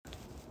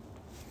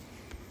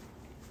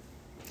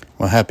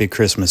Well, happy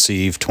Christmas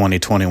Eve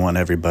 2021,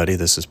 everybody.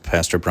 This is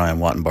Pastor Brian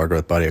Wattenbarger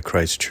with Body of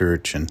Christ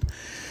Church, and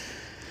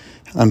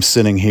I'm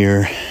sitting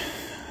here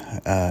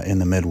in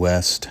the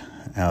Midwest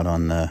out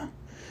on the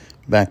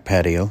back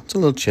patio. It's a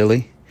little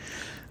chilly.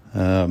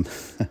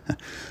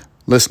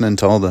 Listening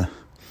to all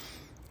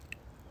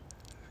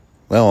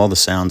the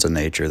sounds of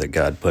nature that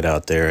God put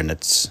out there, and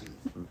it's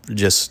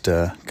just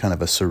kind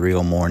of a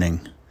surreal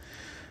morning.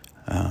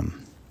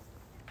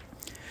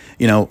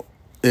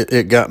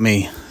 It got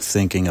me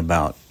thinking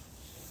about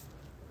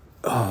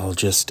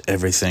just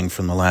everything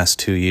from the last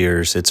 2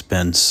 years. It's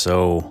been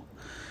so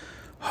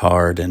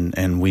hard,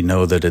 and we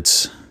know that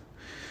it's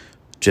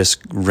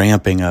just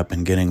ramping up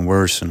and getting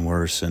worse and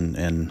worse.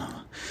 And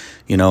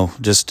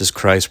just as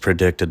Christ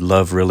predicted,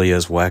 love really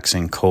is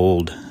waxing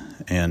cold.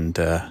 And,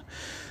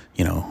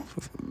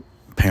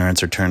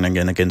 parents are turning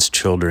against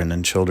children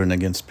and children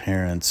against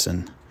parents.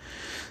 And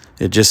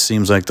it just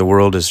seems like the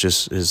world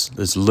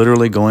is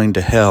literally going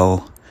to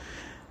hell.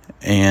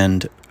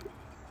 And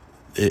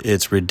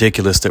it's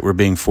ridiculous that we're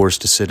being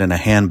forced to sit in a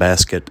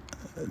handbasket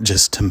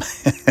just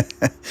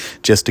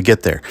to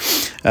get there.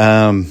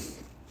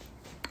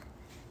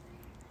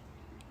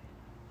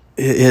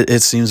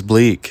 It seems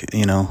bleak.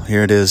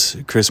 Here it is,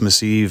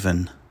 Christmas Eve,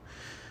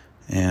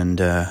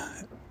 and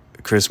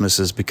Christmas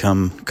has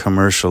become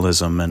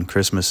commercialism, and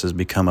Christmas has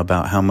become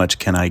about how much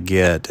can I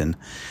get, and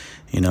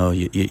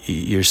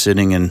you're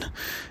sitting in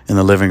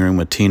the living room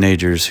with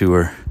teenagers who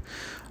are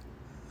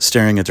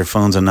staring at their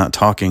phones and not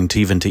talking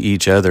even to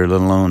each other,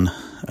 let alone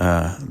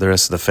the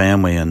rest of the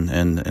family. And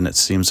it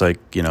seems like,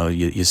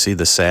 you see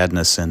the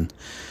sadness in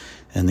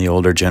the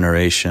older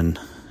generation.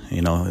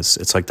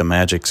 It's like the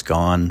magic's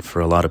gone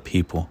for a lot of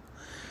people.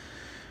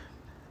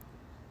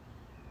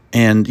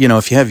 And,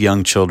 if you have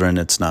young children,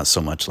 it's not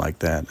so much like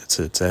that.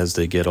 It's as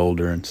they get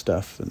older and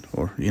stuff.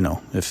 Or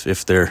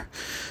if they're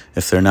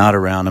not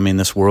around,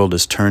 this world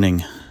is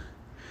turning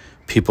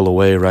people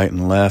away right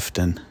and left,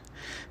 and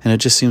it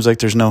just seems like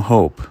there's no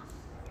hope.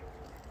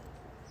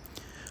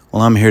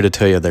 Well, I'm here to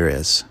tell you there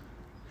is.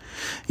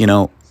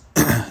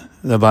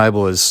 The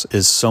Bible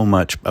is so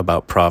much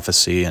about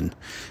prophecy, and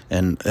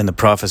the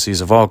prophecies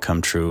have all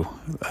come true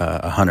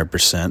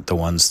 100%, the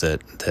ones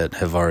that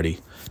have already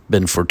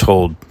been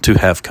foretold to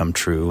have come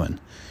true.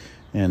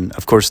 And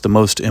of course, the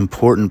most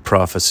important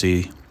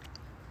prophecy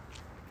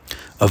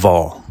of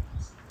all,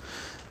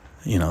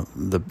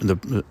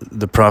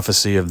 the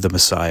prophecy of the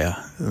Messiah,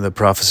 the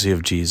prophecy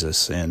of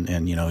Jesus,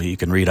 and you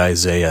can read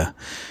Isaiah,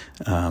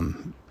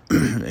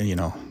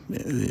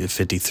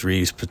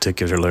 53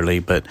 particularly,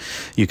 but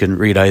you can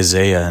read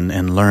Isaiah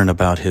and learn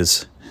about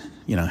his,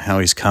 how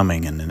he's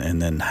coming,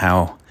 and then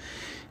how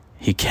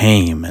he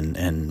came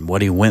and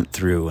what he went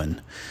through,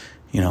 and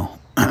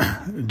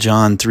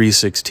John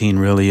 3:16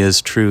 really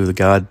is true. The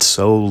God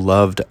so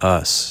loved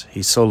us,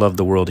 he so loved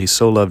the world, he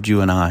so loved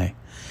you and I,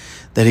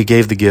 that he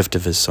gave the gift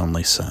of his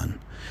only Son,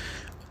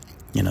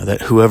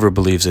 that whoever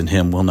believes in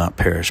him will not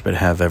perish but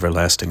have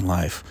everlasting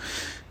life.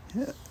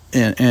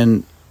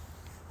 And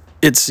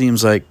it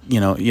seems like,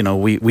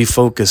 we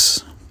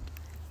focus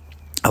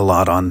a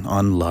lot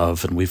on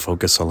love, and we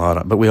focus a lot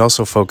on, but we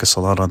also focus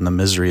a lot on the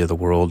misery of the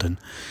world, and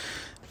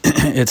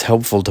it's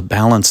helpful to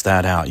balance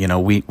that out.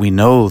 We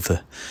know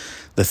the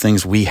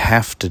things we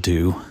have to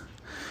do,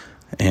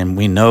 and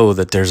we know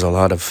that there's a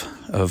lot of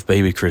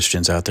baby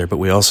Christians out there, but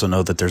we also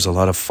know that there's a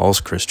lot of false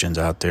Christians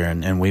out there,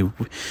 and we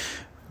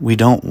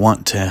don't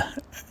want to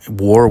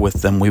war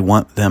with them. We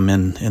want them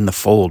in the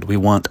fold. We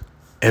want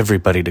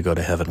everybody to go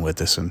to heaven with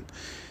us, and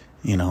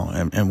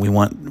we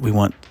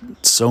want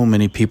so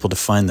many people to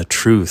find the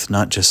truth,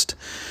 not just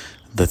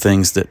the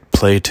things that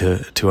play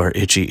to our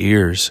itchy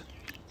ears.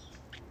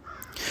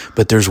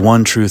 But there's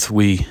one truth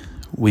we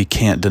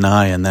can't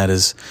deny, and that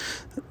is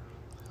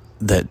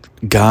that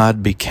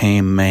God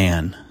became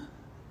man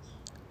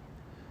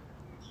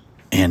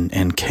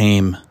and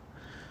came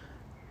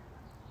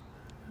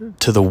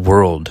to the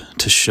world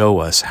to show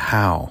us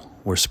how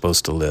we're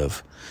supposed to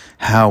live,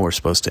 how we're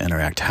supposed to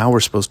interact, how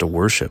we're supposed to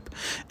worship.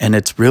 And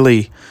it's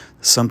really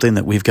something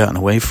that we've gotten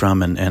away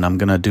from, and I'm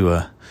going to do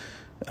a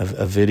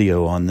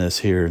video on this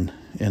here in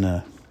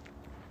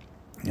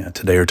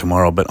today or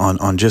tomorrow, but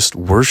on just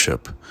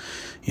worship,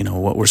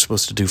 what we're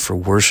supposed to do for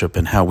worship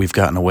and how we've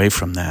gotten away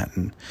from that.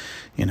 And,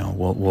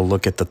 we'll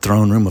look at the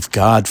throne room of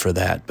God for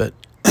that. But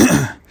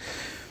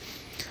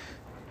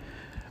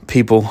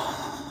people,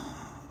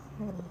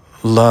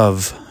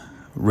 love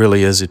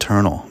really is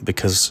eternal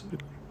because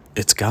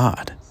it's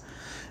God.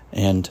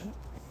 And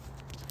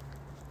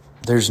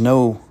there's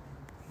no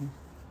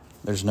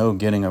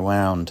getting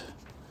around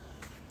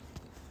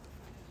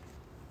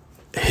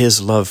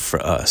his love for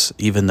us,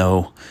 even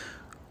though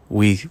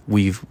we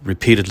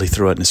repeatedly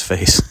throw it in his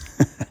face.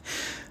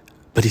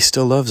 But he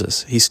still loves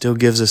us. He still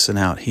gives us an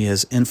out. He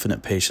has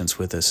infinite patience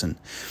with us. And,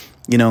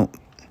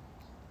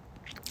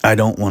 I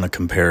don't want to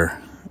compare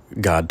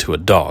God to a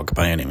dog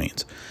by any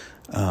means.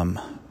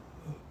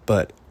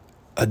 But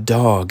a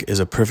dog is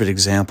a perfect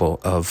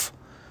example of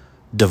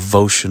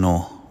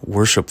devotional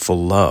worshipful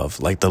love,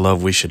 like the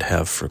love we should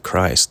have for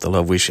Christ, the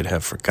love we should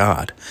have for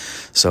God.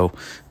 So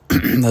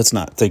let's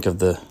not think of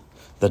the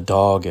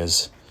dog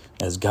as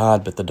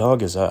God, but the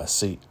dog is us.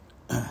 See,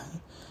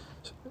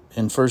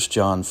 in 1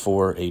 John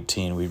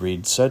 4:18, we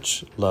read,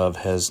 "Such love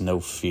has no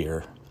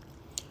fear,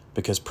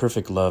 because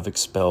perfect love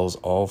expels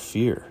all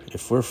fear."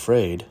 If we're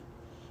afraid,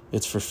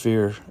 it's for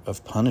fear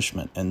of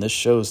punishment, and this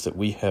shows that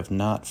we have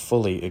not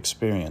fully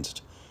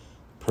experienced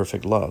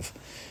perfect love.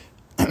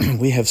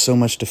 We have so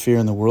much to fear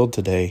in the world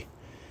today,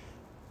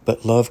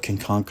 but love can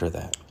conquer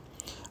that.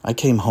 I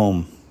came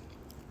home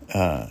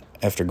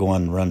after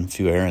going and run a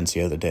few errands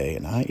the other day,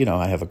 and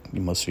I have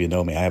most of you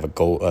know me. I have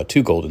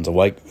two Goldens,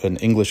 an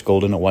English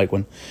Golden, a white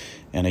one,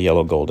 and a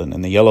yellow Golden.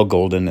 And the yellow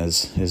Golden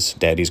is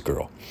Daddy's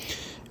girl.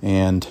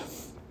 And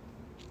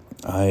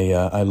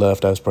I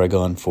left. I was probably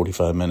gone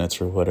 45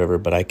 minutes or whatever,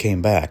 but I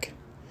came back,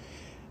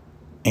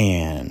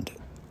 and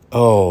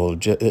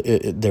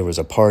there was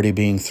a party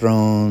being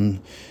thrown.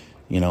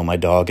 My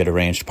dog had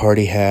arranged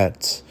party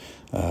hats.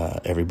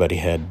 Everybody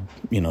had,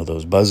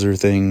 those buzzer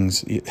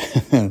things.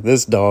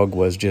 This dog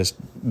was just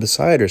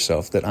beside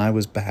herself that I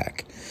was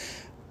back.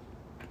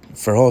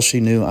 For all she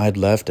knew, I'd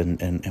left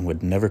and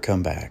would never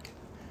come back.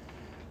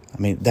 I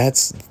mean,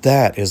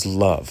 that is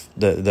love.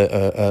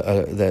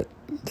 That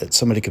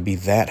somebody could be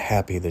that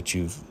happy that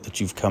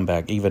you've come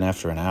back even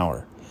after an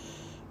hour.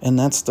 And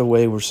that's the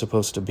way we're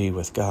supposed to be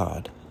with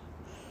God.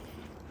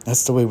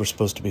 That's the way we're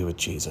supposed to be with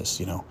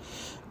Jesus,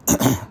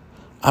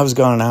 I was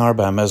gone an hour,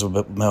 but I may as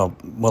well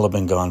have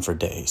been gone for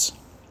days.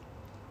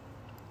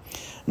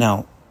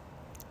 Now,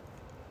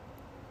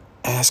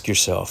 ask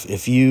yourself,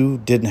 if you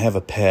didn't have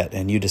a pet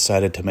and you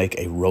decided to make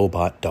a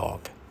robot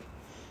dog,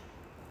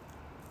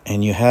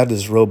 and you had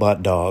this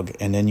robot dog,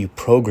 and then you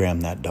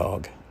programmed that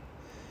dog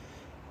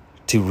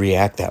to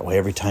react that way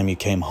every time you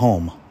came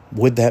home,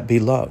 would that be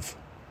love?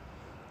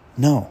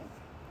 No,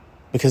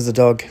 because the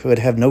dog would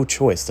have no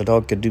choice. The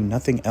dog could do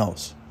nothing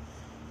else.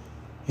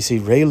 You see,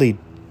 Rayleigh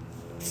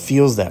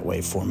feels that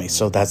way for me,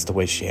 so that's the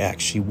way she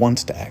acts. She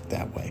wants to act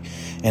that way,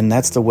 and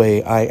that's the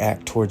way I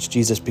act towards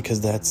Jesus,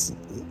 because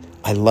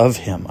I love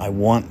him. I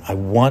want I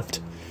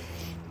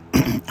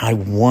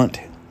want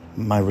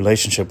my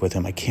relationship with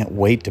him. I can't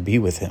wait to be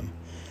with him,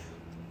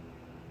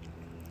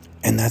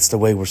 and that's the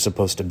way we're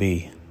supposed to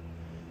be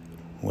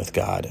with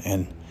God,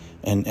 and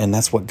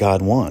that's what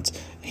God wants.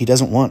 He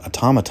doesn't want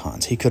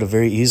automatons. He could have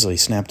very easily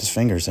snapped his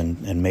fingers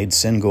and made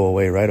sin go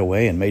away right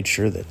away, and made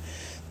sure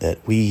that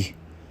we.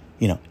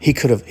 He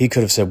could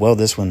have said, well,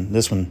 this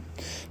one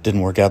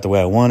didn't work out the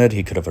way I wanted.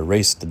 He could have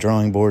erased the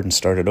drawing board and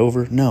started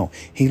over. No,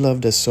 he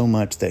loved us so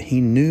much that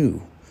he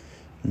knew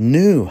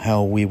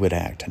how we would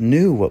act,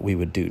 knew what we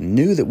would do,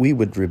 knew that we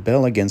would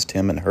rebel against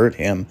him and hurt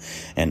him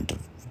and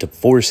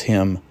divorce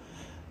him.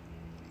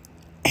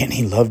 And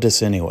he loved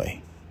us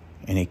anyway.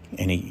 And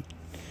he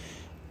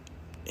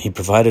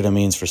provided a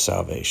means for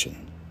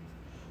salvation.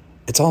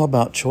 It's all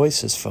about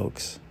choices,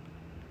 folks.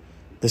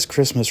 This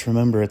Christmas,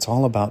 remember, it's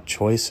all about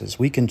choices.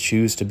 We can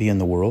choose to be in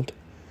the world.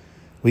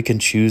 We can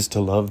choose to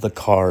love the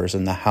cars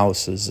and the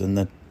houses and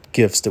the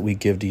gifts that we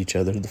give to each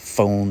other, the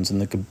phones and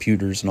the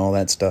computers and all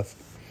that stuff.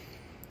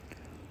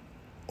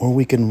 Or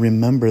we can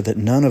remember that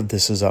none of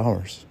this is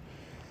ours,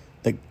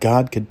 that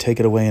God could take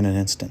it away in an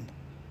instant,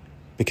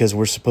 because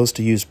we're supposed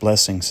to use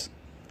blessings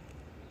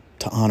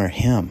to honor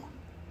him.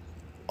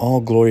 All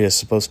glory is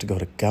supposed to go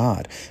to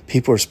God.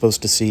 People are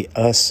supposed to see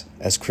us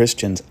as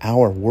Christians,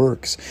 our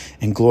works,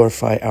 and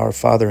glorify our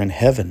Father in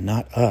heaven,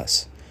 not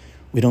us.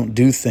 We don't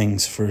do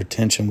things for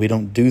attention. We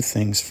don't do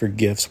things for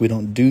gifts. We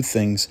don't do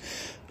things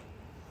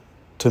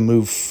to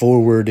move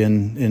forward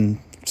in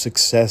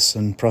success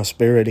and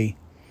prosperity.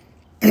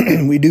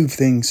 We do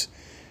things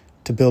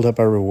to build up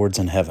our rewards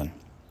in heaven,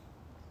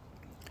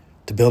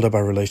 to build up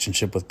our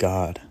relationship with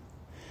God.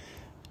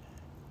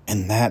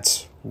 And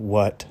that's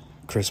what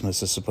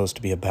Christmas is supposed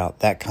to be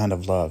about, that kind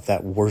of love,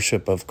 that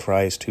worship of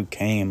Christ who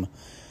came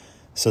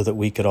so that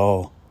we could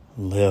all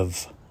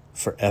live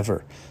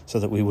forever, so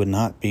that we would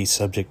not be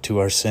subject to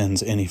our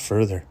sins any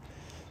further,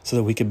 so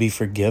that we could be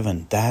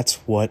forgiven. That's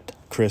what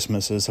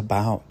Christmas is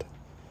about.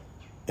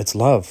 It's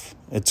love.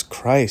 It's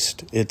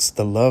Christ. It's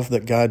the love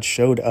that God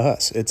showed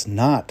us. It's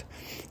not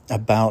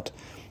about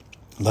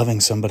loving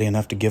somebody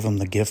enough to give them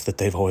the gift that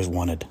they've always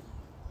wanted.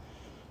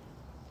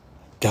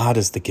 God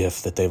is the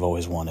gift that they've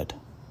always wanted.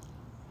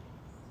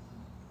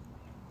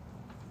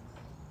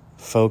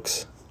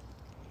 Folks,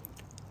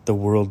 the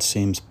world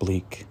seems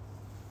bleak.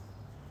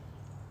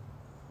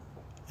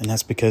 And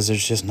that's because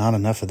there's just not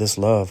enough of this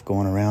love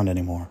going around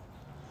anymore.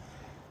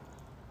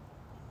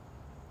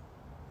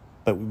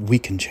 But we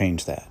can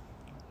change that.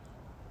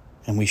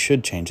 And we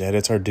should change that.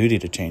 It's our duty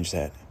to change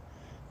that.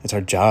 It's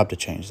our job to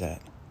change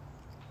that.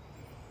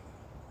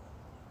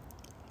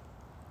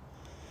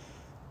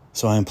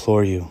 So I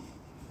implore you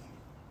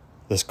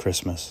this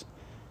Christmas,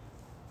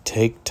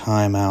 take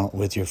time out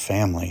with your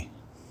family.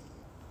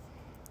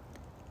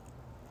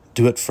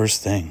 Do it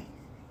first thing,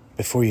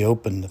 before you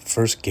open the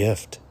first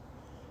gift.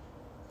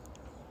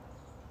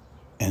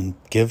 And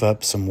give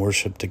up some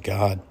worship to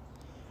God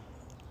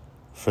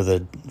for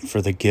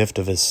the gift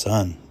of his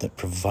Son that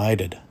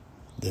provided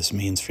this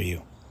means for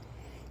you.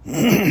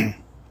 And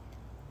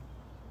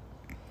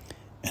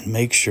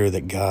make sure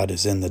that God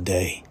is in the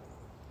day.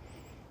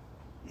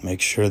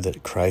 Make sure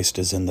that Christ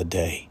is in the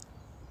day.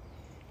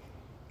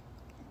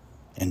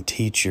 And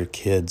teach your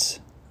kids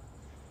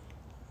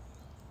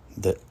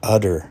the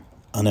utter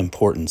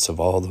unimportance of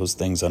all those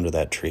things under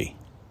that tree.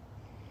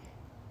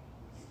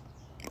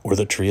 Or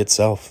the tree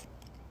itself.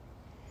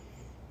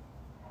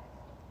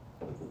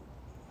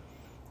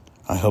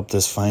 I hope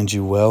this finds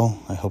you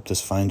well. I hope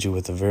this finds you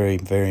with a very,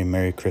 very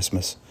Merry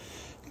Christmas.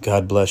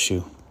 God bless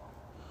you.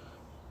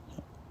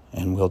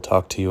 And we'll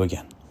talk to you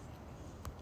again.